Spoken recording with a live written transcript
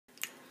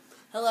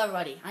Hello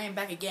everybody, I am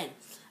back again.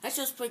 I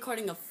was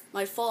recording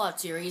my Fallout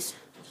series,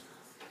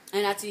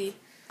 and actually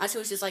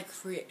was just like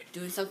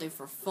doing something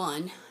for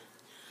fun.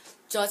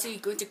 So actually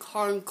going to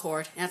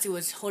Concord, and actually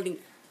was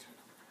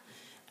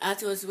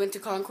went to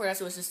Concord,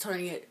 actually was just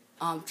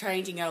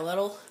changing it a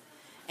little.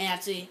 And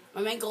actually,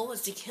 my main goal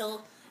was to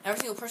kill every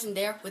single person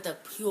there with a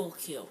pure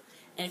kill.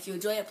 And if you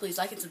enjoy it, please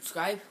like and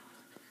subscribe.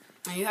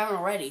 And if you haven't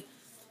already,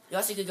 you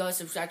also could go and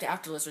subscribe to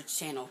After Lizard's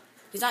channel.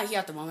 He's not here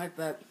at the moment,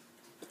 but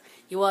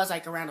he was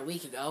like around a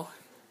week ago.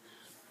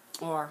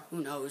 Or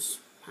who knows.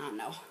 I don't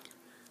know.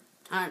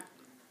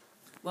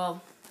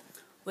 Well,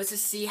 let's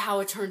just see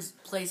how it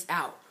plays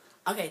out.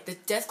 Okay, the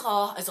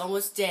Deathclaw is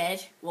almost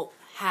dead.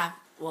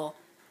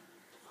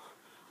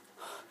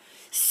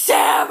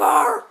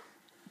 Samurai!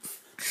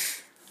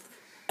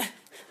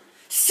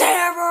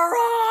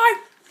 Samurai!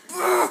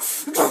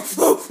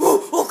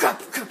 Oh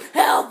crap!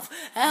 Help!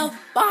 Help!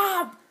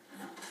 Bob!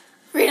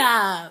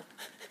 Freedom!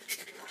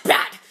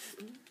 Bad!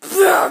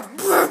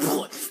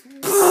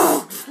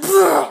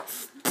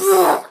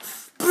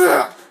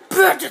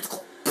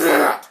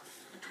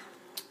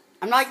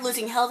 I'm not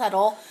losing health at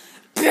all.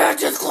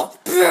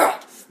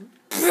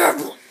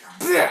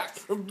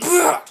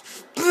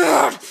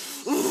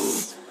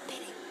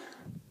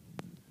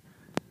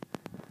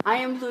 I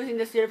am losing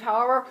the state of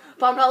power,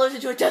 but I'm not losing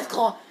to a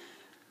Deathclaw.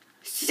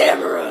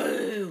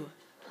 Samurai!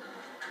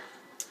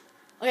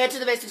 Okay, enter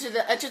the base,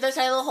 enter the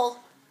side of the hole.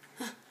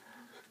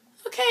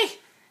 Okay,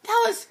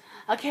 that was,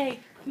 okay,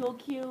 cool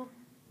Q.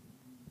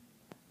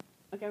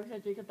 Okay, I'm just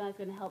gonna drink up that, it's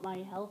gonna help my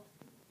health.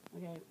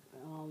 Okay,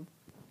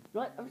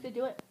 what, I'm just gonna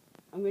do it.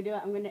 I'm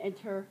gonna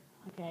enter,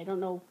 okay, I don't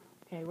know,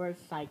 okay, where's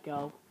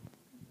Psycho?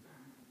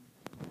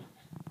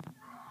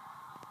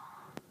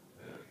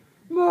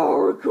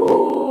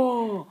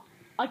 Marco!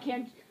 I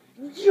can't,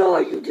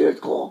 join you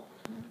Deathclaw!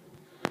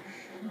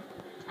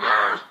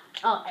 Ah!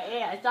 Oh,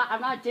 yeah,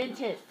 I'm not a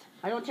dentist.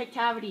 I don't check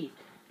cavities.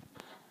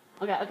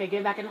 Okay,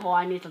 get back in the hole.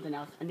 I need something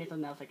else. I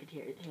could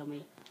heal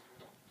me.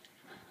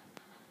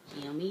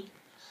 Heal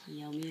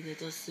me,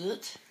 little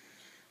suit.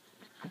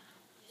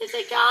 Is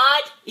it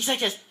God? He's like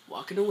just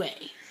walking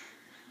away.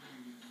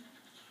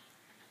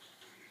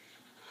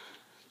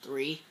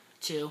 3,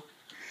 2,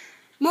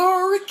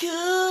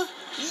 Marika!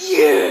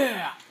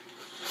 Yeah!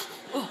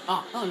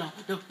 Oh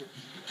no.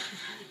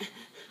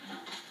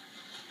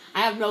 I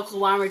have no clue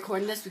why I'm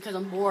recording this because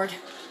I'm bored.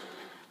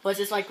 But it's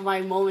just like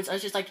my moments, I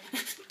was just like,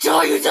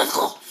 die, you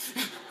Deathclaw!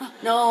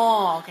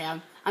 No, okay,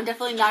 I'm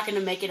definitely not gonna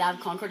make it out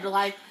of Concord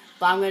alive,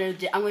 but I'm gonna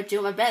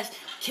do my best.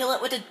 Kill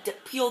it with a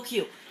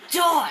POQ.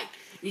 Die!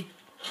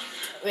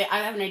 Wait, I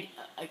have an idea.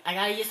 I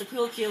gotta use the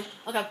POQ.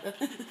 Okay,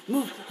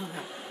 move.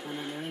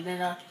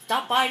 No.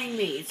 Stop biting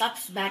me. Stop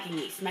smacking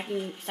me.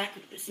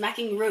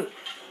 Smacking root.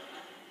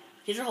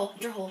 Hit your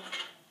hole.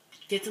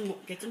 Get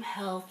some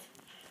health.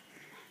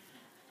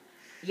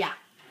 Yeah.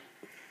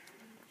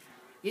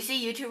 You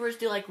see YouTubers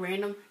do like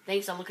random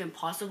things that look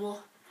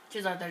impossible.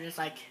 They're just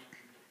like,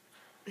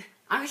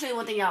 I'm gonna show you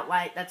one thing out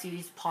why that's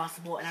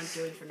possible, and I'm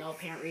doing it for no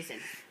apparent reason.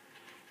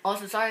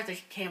 Also, sorry if the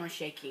camera's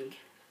shaking.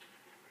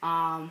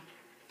 I'm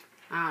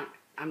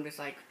just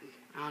like,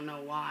 I don't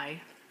know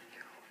why.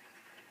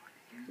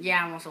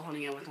 Yeah, I'm also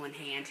holding it with one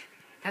hand.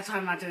 That's why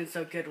I'm not doing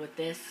so good with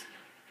this.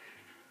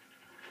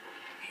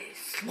 Hey,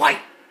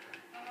 swipe!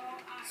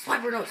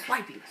 Swipe or no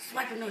swiping.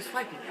 Swipe or no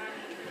swiping.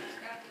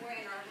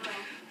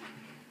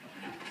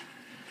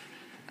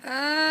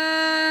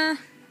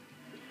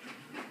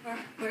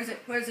 Where is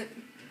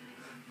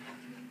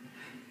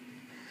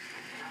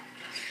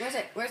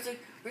it?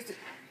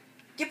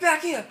 Get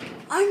back here!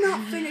 I'm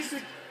not finished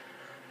with...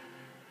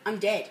 I'm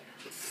dead.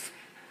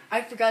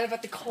 I forgot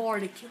about the car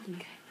and it killed me.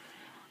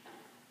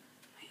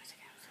 Wait a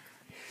second.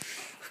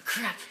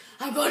 Crap!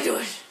 I'm gonna do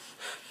it!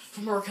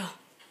 For Marco.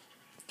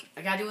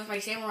 I gotta do it with my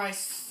samurai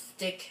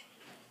stick.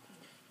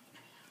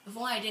 If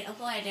only I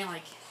didn't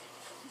like...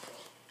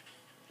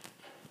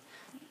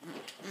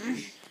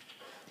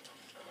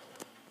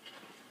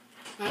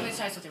 I'm gonna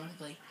try something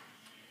quickly.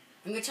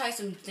 I'm gonna try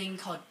something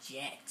called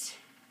jet.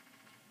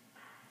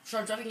 So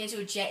I'm jumping into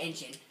a jet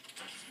engine.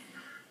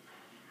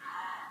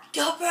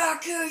 Get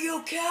back here,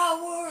 you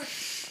coward!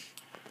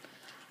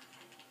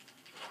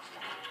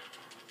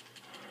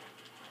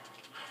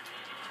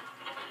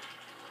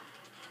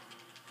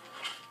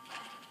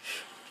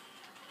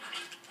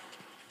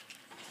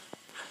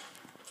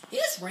 He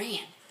just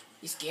ran.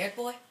 You scared,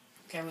 boy?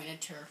 Okay, I'm gonna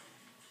enter.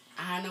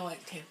 I don't know what.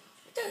 Okay,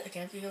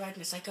 I'm gonna go back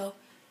into Psycho.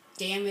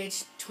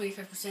 Damage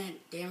 25%.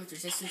 Damage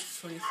resistance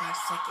 25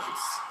 seconds.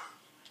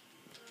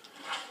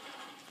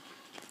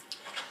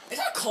 Is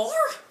that a car?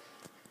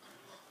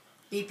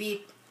 Beep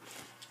beep.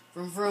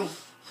 Vroom vroom.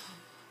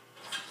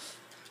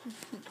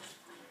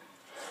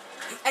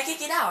 I can't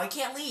get out. I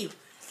can't leave.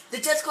 The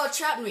Deathclaw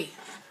trapped me.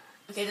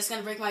 Okay, that's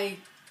gonna break my.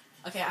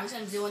 Okay, I'm just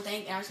gonna do one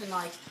thing, and I'm just gonna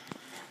like.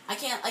 I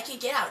can't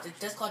get out. The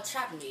Deathclaw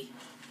trapped me.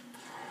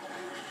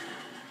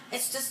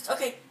 It's just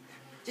okay.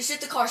 Just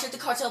shoot the car till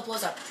it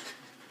blows up.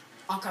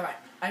 Oh, come on.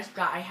 I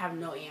forgot I have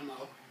no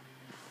ammo.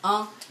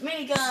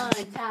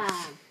 Minigun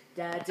time.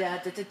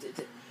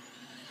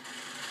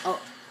 Oh,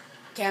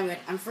 okay, I'm good.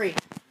 I'm free.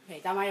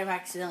 Okay, that might have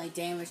accidentally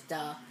damaged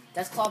the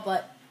Deathclaw,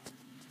 but...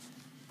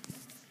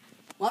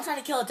 Well, I'm trying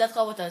to kill a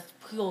Deathclaw with a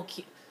pool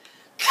cue.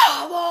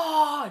 Come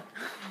on!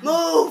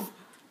 Move!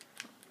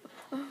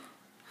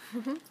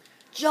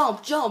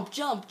 Jump, jump,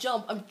 jump,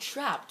 jump. I'm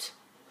trapped.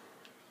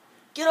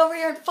 Get over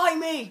here and fight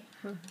me!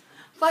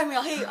 Fight me,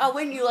 I'll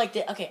win you like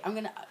that. Okay,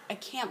 I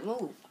can't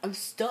move. I'm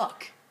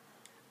stuck.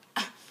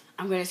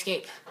 I'm gonna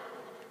escape.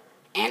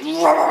 And...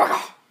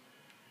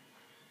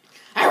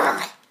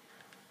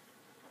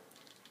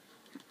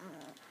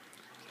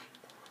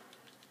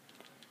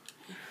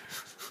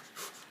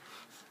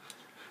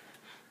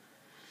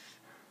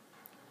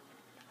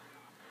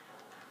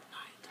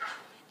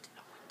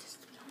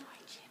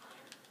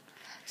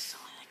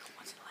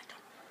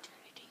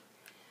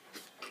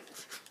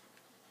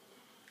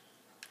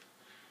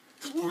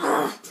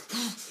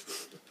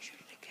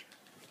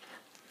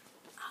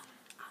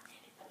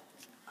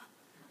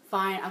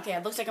 Fine, okay,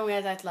 it looks like I'm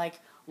gonna have to, like,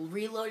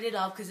 reload it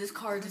up because this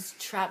car just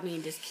trapped me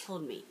and just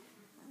killed me.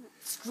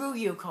 Screw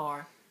you,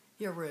 car.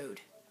 You're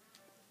rude.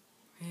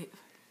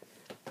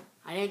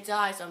 I didn't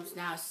die, so I'm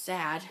now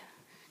sad.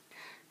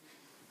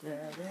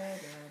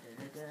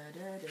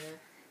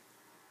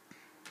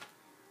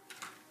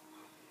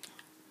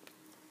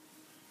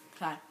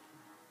 Fine.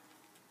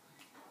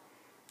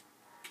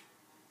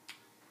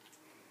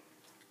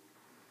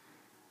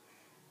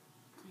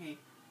 Okay.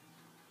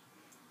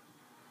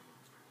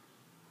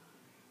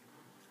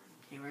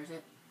 Okay, where is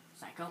it?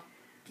 Psycho?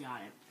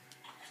 Got it.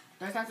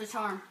 There's not the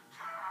charm.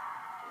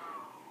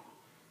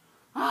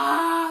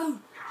 Oh!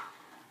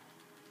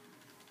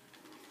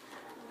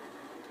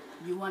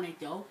 You wanna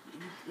go?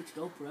 Let's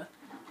go, bruh.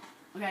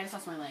 Okay, I just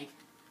lost my leg.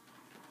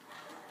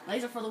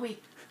 Legs are for the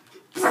weak.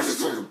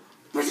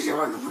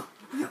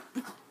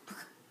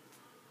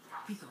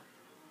 Pico.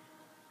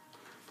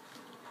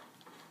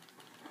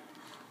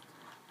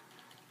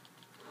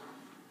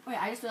 Wait,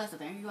 I just realized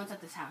something. You go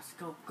inside this house.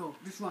 Go, go.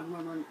 Just run.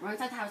 Run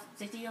inside the house.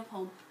 Safety of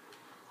home.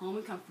 Home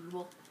and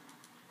comfortable.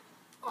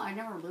 Oh, I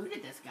never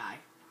looted this guy.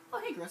 Oh,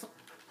 hey, Gristle.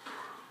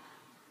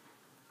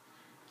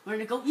 I'm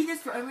gonna go eat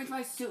this for arrange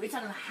my suit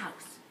inside of the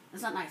house.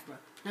 That's not nice, bro.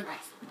 Not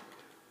nice.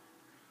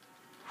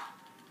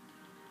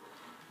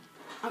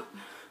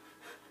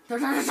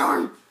 There's a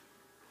storm!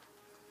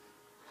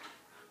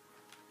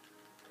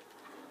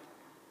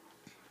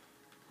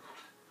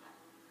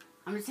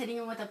 I'm just hitting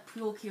him with a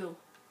pool cue.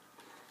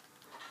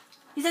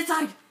 He's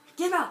inside!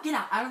 Get him out! Get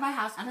out! Out of my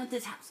house! Out of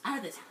this house! Out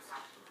of this house!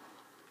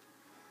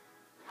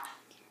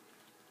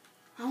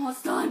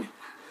 Almost done!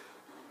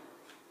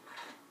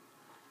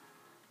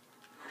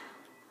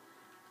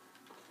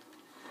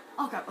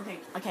 Oh god,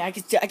 okay,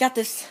 I got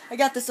this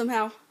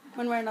somehow,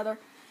 one way or another.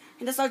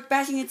 And I start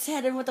bashing its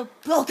head in with a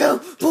Poku!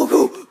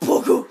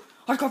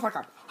 Hardcore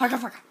parkour!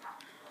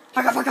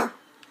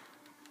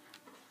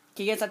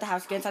 Okay, get inside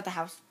the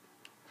house,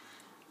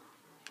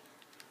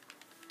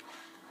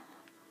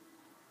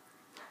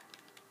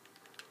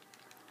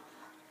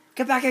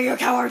 Get back here, you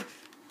coward!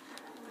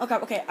 Oh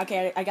god,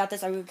 okay, I got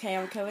this, I'm okay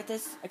with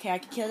this. Okay, I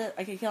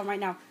can kill him right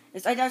now.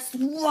 I just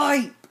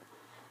swipe!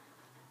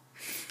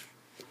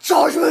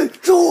 Charge me!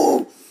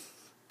 Go!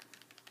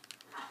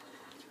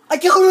 I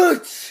killed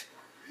it!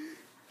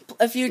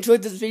 If you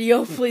enjoyed this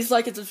video, please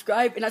like and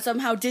subscribe. And I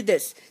somehow did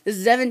this. This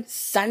is Evan,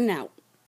 signing out.